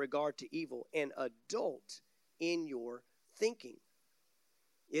infants in regard to evil and adult in your thinking.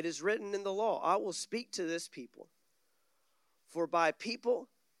 It is written in the law, I will speak to this people, for by people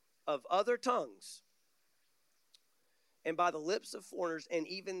of other tongues and by the lips of foreigners, and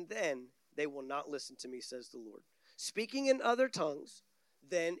even then they will not listen to me, says the Lord. Speaking in other tongues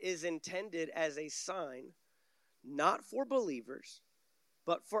then is intended as a sign, not for believers,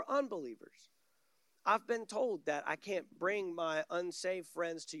 but for unbelievers. I've been told that I can't bring my unsaved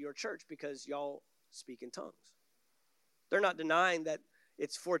friends to your church because y'all speak in tongues. They're not denying that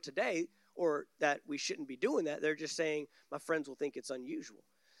it's for today or that we shouldn't be doing that. They're just saying my friends will think it's unusual.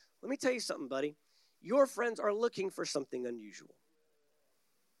 Let me tell you something, buddy. Your friends are looking for something unusual.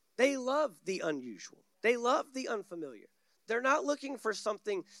 They love the unusual. They love the unfamiliar. They're not looking for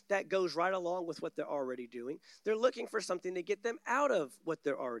something that goes right along with what they're already doing. They're looking for something to get them out of what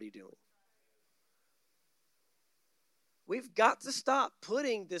they're already doing. We've got to stop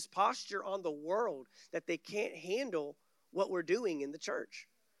putting this posture on the world that they can't handle what we're doing in the church.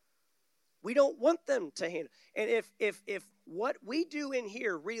 We don't want them to handle. And if what we do in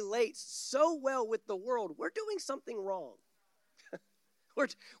here relates so well with the world, we're doing something wrong.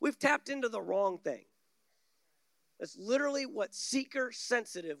 We've tapped into the wrong thing. That's literally what Seeker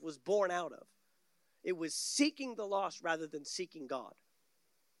Sensitive was born out of. It was seeking the lost rather than seeking God.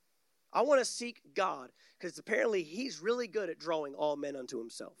 I want to seek God because apparently he's really good at drawing all men unto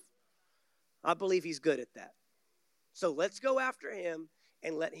himself. I believe he's good at that. So let's go after him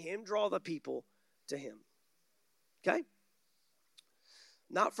and let him draw the people to him. Okay?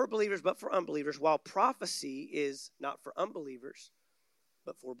 Not for believers, but for unbelievers, while prophecy is not for unbelievers,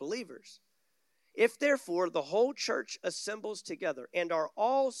 but for believers. If therefore the whole church assembles together and are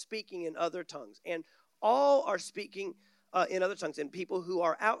all speaking in other tongues, and all are speaking in other tongues, and people who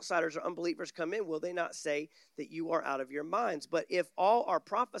are outsiders or unbelievers come in, will they not say that you are out of your minds? But if all are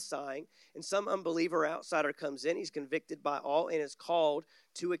prophesying, and some unbeliever or outsider comes in, he's convicted by all and is called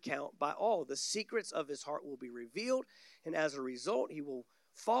to account by all. The secrets of his heart will be revealed, and as a result, he will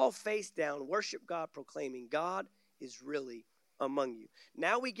fall face down, worship God, proclaiming God is really among you.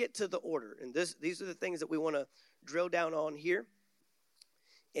 Now we get to the order, and these are the things that we want to drill down on here,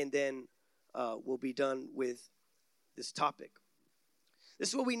 and then we'll be done with this topic. This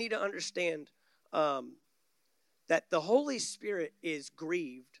is what we need to understand, that the Holy Spirit is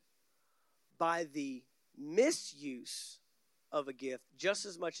grieved by the misuse of a gift just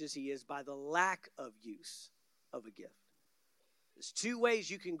as much as he is by the lack of use of a gift. There's 2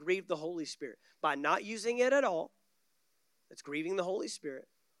 ways you can grieve the Holy Spirit. By not using it at all, that's grieving the Holy Spirit,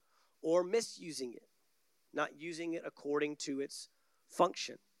 or misusing it, not using it according to its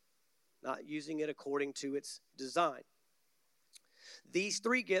function, not using it according to its design. These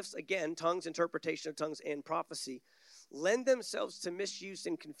 3 gifts, again, tongues, interpretation of tongues, and prophecy, lend themselves to misuse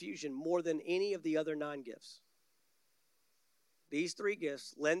and confusion more than any of the other 9 gifts. These 3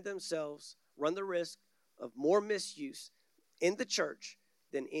 gifts run the risk of more misuse in the church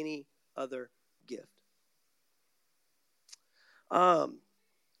than any other gift.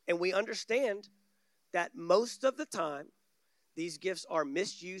 And we understand that most of the time, these gifts are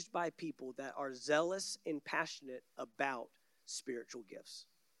misused by people that are zealous and passionate about spiritual gifts.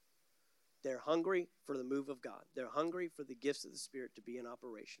 They're hungry for the move of God. They're hungry for the gifts of the Spirit to be in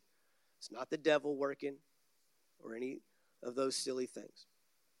operation. It's not the devil working or any of those silly things.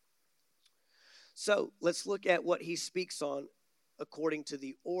 So let's look at what he speaks on according to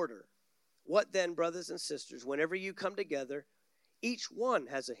the order. What then, brothers and sisters, whenever you come together, each one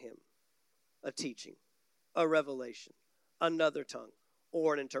has a hymn, a teaching, a revelation, another tongue,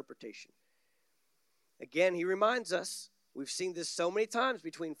 or an interpretation. Again, he reminds us, we've seen this so many times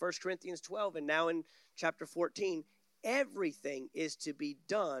between 1 Corinthians 12 and now in chapter 14, everything is to be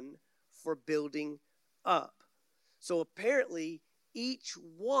done for building up. So apparently,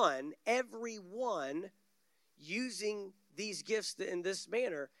 everyone using these gifts in this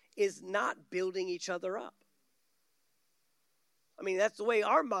manner is not building each other up. I mean, that's the way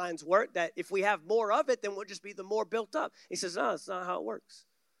our minds work, that if we have more of it, then we'll just be the more built up. He says, no, that's not how it works.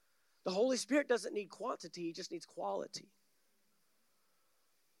 The Holy Spirit doesn't need quantity, he just needs quality.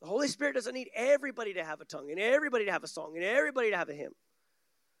 The Holy Spirit doesn't need everybody to have a tongue and everybody to have a song and everybody to have a hymn.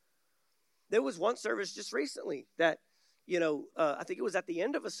 There was one service just recently that, I think it was at the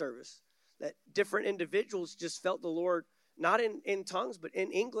end of a service, that different individuals just felt the Lord, not in tongues, but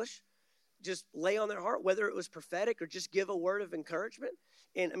in English, just lay on their heart, whether it was prophetic or just give a word of encouragement.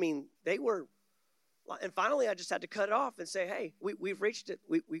 And, and finally I just had to cut it off and say, hey, we've reached it.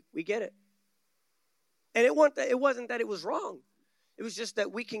 We get it. And it wasn't that it was wrong. It was just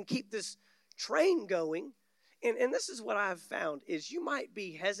that we can keep this train going. And this is what I have found is you might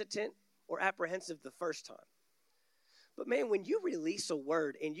be hesitant or apprehensive the first time. But man, when you release a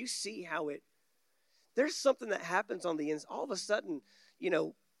word and you see how there's something that happens on the ends, all of a sudden,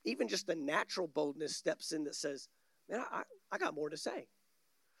 even just the natural boldness steps in that says, man, I got more to say.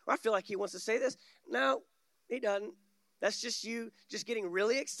 Or I feel like he wants to say this. No, he doesn't. That's just you just getting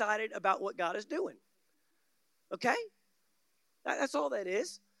really excited about what God is doing. Okay? That's all that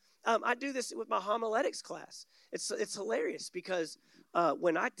is. I do this with my homiletics class. It's hilarious because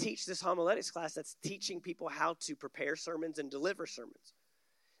when I teach this homiletics class that's teaching people how to prepare sermons and deliver sermons,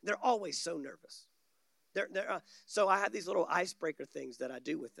 they're always so nervous. So I have these little icebreaker things that I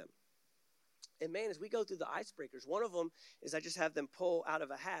do with them. And man, as we go through the icebreakers, one of them is I just have them pull out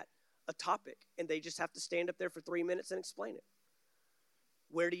of a hat a topic, and they just have to stand up there for 3 minutes and explain it.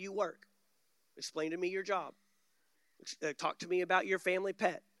 Where do you work? Explain to me your job. Talk to me about your family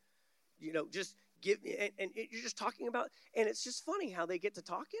pet. Just give, and you're just talking about, and it's just funny how they get to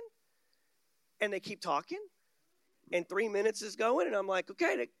talking, and they keep talking, and 3 minutes is going, and I'm like,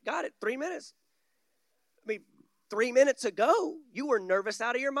 okay, got it, 3 minutes. 3 minutes ago, you were nervous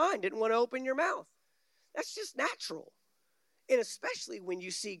out of your mind, didn't want to open your mouth. That's just natural. And especially when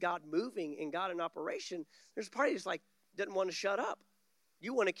you see God moving and God in operation, there's a part of you that's like, doesn't want to shut up.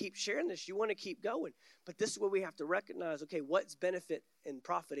 You want to keep sharing this. You want to keep going. But this is where we have to recognize, okay, what's benefit and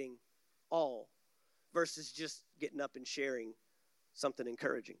profiting all versus just getting up and sharing something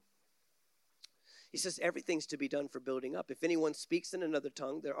encouraging. He says everything's to be done for building up. If anyone speaks in another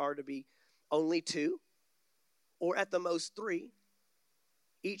tongue, there are to be only 2, or at the most 3,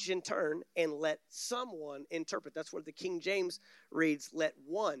 each in turn, and let someone interpret. That's where the King James reads, let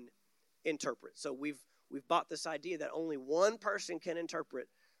one interpret. So we've bought this idea that only one person can interpret,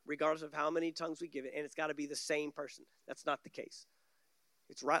 regardless of how many tongues we give it, and it's got to be the same person. That's not the case.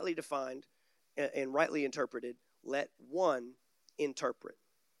 It's rightly defined and rightly interpreted. Let one interpret.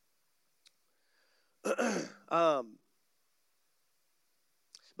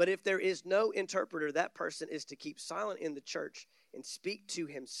 But if there is no interpreter, that person is to keep silent in the church and speak to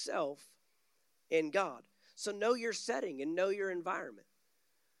himself and God. So know your setting and know your environment.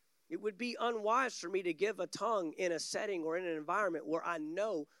 It would be unwise for me to give a tongue in a setting or in an environment where I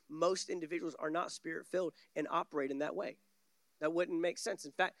know most individuals are not spirit-filled and operate in that way. That wouldn't make sense.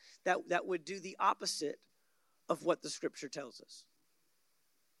 In fact, that would do the opposite of what the Scripture tells us.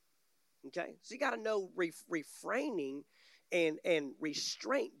 Okay? So you got to know refraining and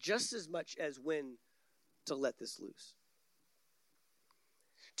restraint just as much as when to let this loose.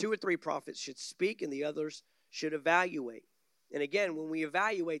 2 or 3 prophets should speak and the others should evaluate. And again, when we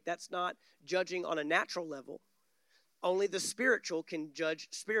evaluate, that's not judging on a natural level. Only the spiritual can judge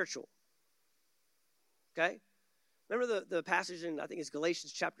spiritual. Okay? Remember the passage in, I think it's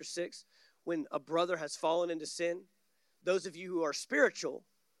Galatians chapter 6, when a brother has fallen into sin? those of you who are spiritual,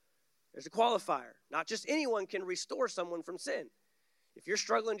 there's a qualifier. Not just anyone can restore someone from sin. If you're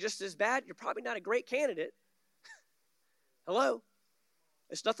struggling just as bad, you're probably not a great candidate. Hello?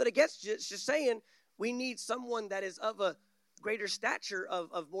 It's nothing against you. It's just saying we need someone that is of a greater stature,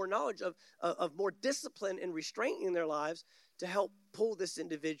 of more knowledge, of more discipline and restraint in their lives to help pull this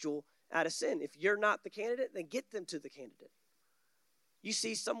individual out of sin. If you're not the candidate, then get them to the candidate. You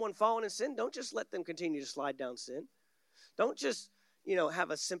see someone falling in sin, don't just let them continue to slide down sin. Don't just, have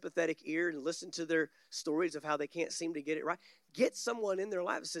a sympathetic ear and listen to their stories of how they can't seem to get it right. Get someone in their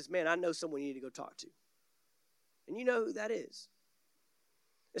life that says, man, I know someone you need to go talk to. And you know who that is.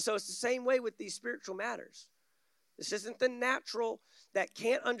 And so it's the same way with these spiritual matters. This isn't the natural that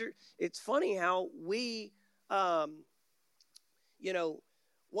can't it's funny how we,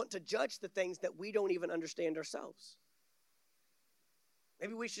 want to judge the things that we don't even understand ourselves.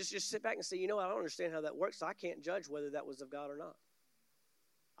 Maybe we should just sit back and say, I don't understand how that works, so I can't judge whether that was of God or not.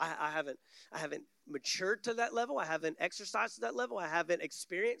 I haven't matured to that level. I haven't exercised to that level. I haven't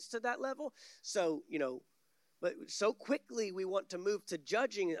experienced to that level. So, but so quickly we want to move to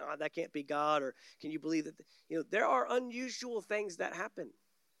judging, that can't be God, or can you believe that? There are unusual things that happen.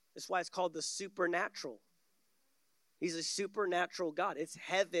 That's why it's called the supernatural. He's a supernatural God. It's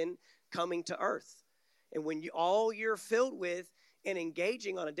heaven coming to earth. And when all you're filled with and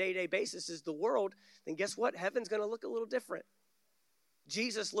engaging on a day-to-day basis is the world, then guess what? Heaven's going to look a little different.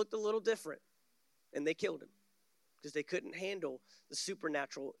 Jesus looked a little different, and they killed him because they couldn't handle the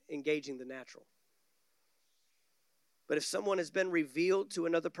supernatural engaging the natural. But if someone has been revealed to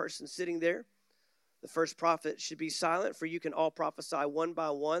another person sitting there, the first prophet should be silent, for you can all prophesy one by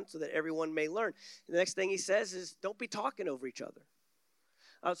one so that everyone may learn. And the next thing he says is, don't be talking over each other.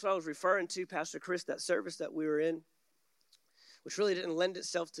 That's what I was referring to, Pastor Chris, that service that we were in, which really didn't lend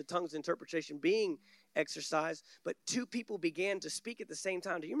itself to tongues interpretation being exercised, but two people began to speak at the same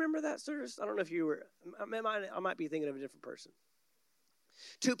time. Do you remember that service? I don't know if you were, I might be thinking of a different person.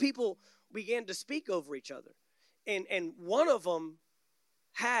 Two people began to speak over each other. And one of them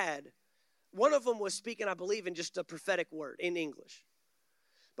was speaking, I believe, in just a prophetic word in English.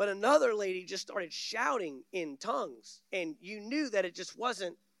 But another lady just started shouting in tongues. And you knew that it just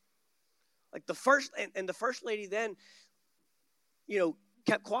wasn't like the first, and the first lady then,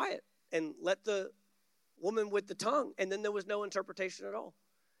 kept quiet and let the woman with the tongue, and then there was no interpretation at all.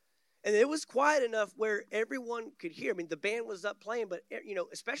 And it was quiet enough where everyone could hear. I mean, the band was up playing, but,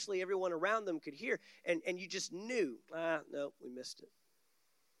 especially everyone around them could hear. And you just knew, no, we missed it.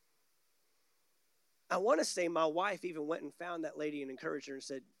 I want to say my wife even went and found that lady and encouraged her and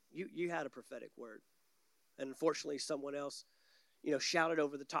said, you had a prophetic word. And unfortunately, someone else, shouted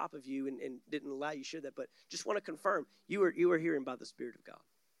over the top of you and didn't allow you to share that. But just want to confirm, you were hearing by the Spirit of God.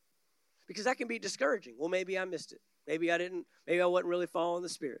 Because that can be discouraging. Well, maybe I missed it. Maybe I wasn't really following the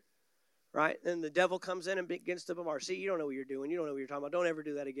Spirit. Right? And the devil comes in and begins to bombard. See, you don't know what you're doing. You don't know what you're talking about. Don't ever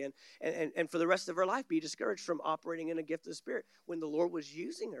do that again. And for the rest of her life, be discouraged from operating in a gift of the Spirit when the Lord was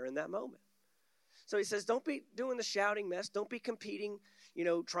using her in that moment. So he says, don't be doing the shouting mess. Don't be competing,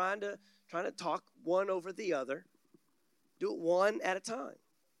 trying to talk one over the other. Do it one at a time.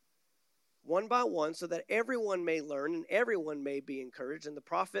 One by one, so that everyone may learn and everyone may be encouraged. And the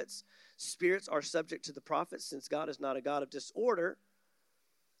prophets' spirits are subject to the prophets, since God is not a God of disorder,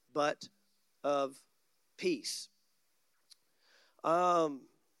 but of peace. Let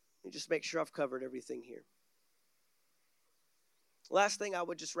me just make sure I've covered everything here. Last thing I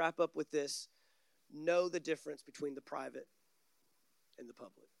would just wrap up with this: know the difference between the private and the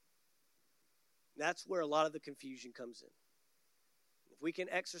public. That's where a lot of the confusion comes in. If we can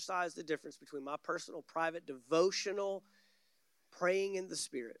exercise the difference between my personal, private, devotional, praying in the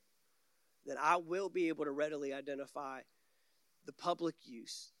Spirit, then I will be able to readily identify the public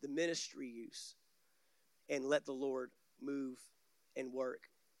use, the ministry use, and let the Lord move and work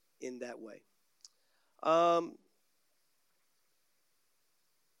in that way.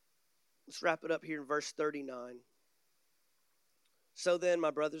 Let's wrap it up here in verse 39. So then,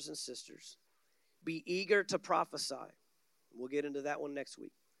 my brothers and sisters, be eager to prophesy. We'll get into that one next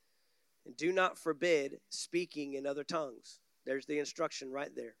week. And do not forbid speaking in other tongues. There's the instruction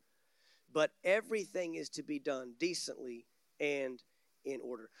right there. But everything is to be done decently and in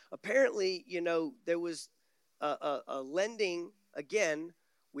order. Apparently, there was a lending, again,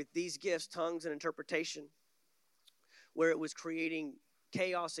 with these gifts, tongues and interpretation, where it was creating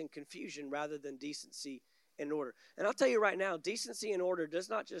chaos and confusion rather than decency and order. And I'll tell you right now, decency and order does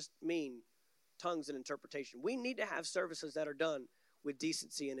not just mean tongues and interpretation. We need to have services that are done with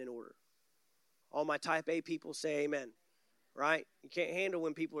decency and in order. All my type A people say amen, right? You can't handle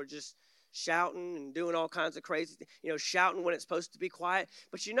when people are just shouting and doing all kinds of crazy things, shouting when it's supposed to be quiet.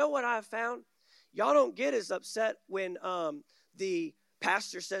 But you know what I've found? Y'all don't get as upset when the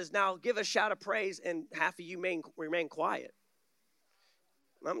pastor says, now give a shout of praise, and half of you remain quiet.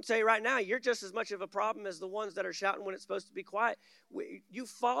 I'm going to tell you right now, you're just as much of a problem as the ones that are shouting when it's supposed to be quiet. You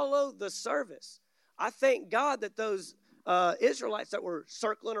follow the service. I thank God that those Israelites that were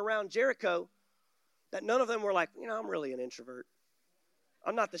circling around Jericho, that none of them were like, I'm really an introvert.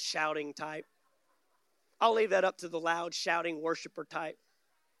 I'm not the shouting type. I'll leave that up to the loud shouting worshiper type,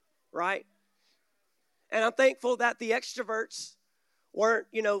 right? And I'm thankful that the extroverts weren't,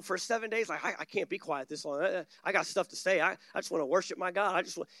 for 7 days, like, I can't be quiet this long. I got stuff to say. I just want to worship my God.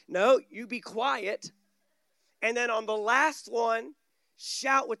 No, you be quiet. And then on the last one,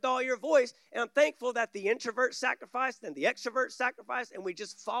 shout with all your voice. And I'm thankful that the introvert sacrificed and the extrovert sacrificed, and we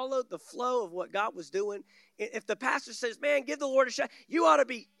just followed the flow of what God was doing. If the pastor says, man, give the Lord a shout, you ought to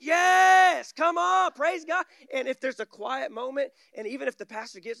be, yes, come on, praise God. And if there's a quiet moment, and even if the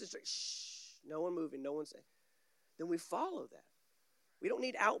pastor gives it, shh, no one moving, no one saying, then we follow that. We don't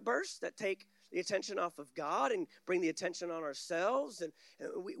need outbursts that take the attention off of God and bring the attention on ourselves. And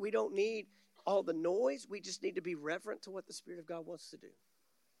we don't need all the noise. We just need to be reverent to what the Spirit of God wants to do.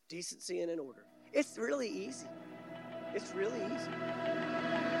 Decency and in order. It's really easy. It's really easy.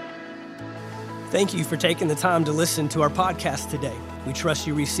 Thank you for taking the time to listen to our podcast today. We trust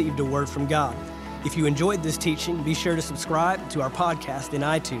you received a word from God. If you enjoyed this teaching, be sure to subscribe to our podcast in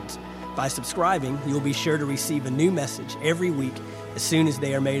iTunes. By subscribing, you'll be sure to receive a new message every week as soon as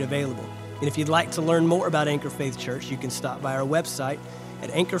they are made available. And if you'd like to learn more about Anchor Faith Church, you can stop by our website at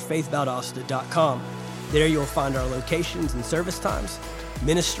anchorfaithvaldosta.com. There you'll find our locations and service times,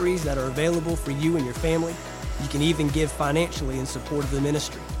 ministries that are available for you and your family. You can even give financially in support of the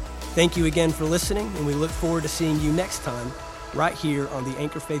ministry. Thank you again for listening, and we look forward to seeing you next time right here on the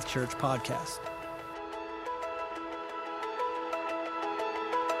Anchor Faith Church podcast.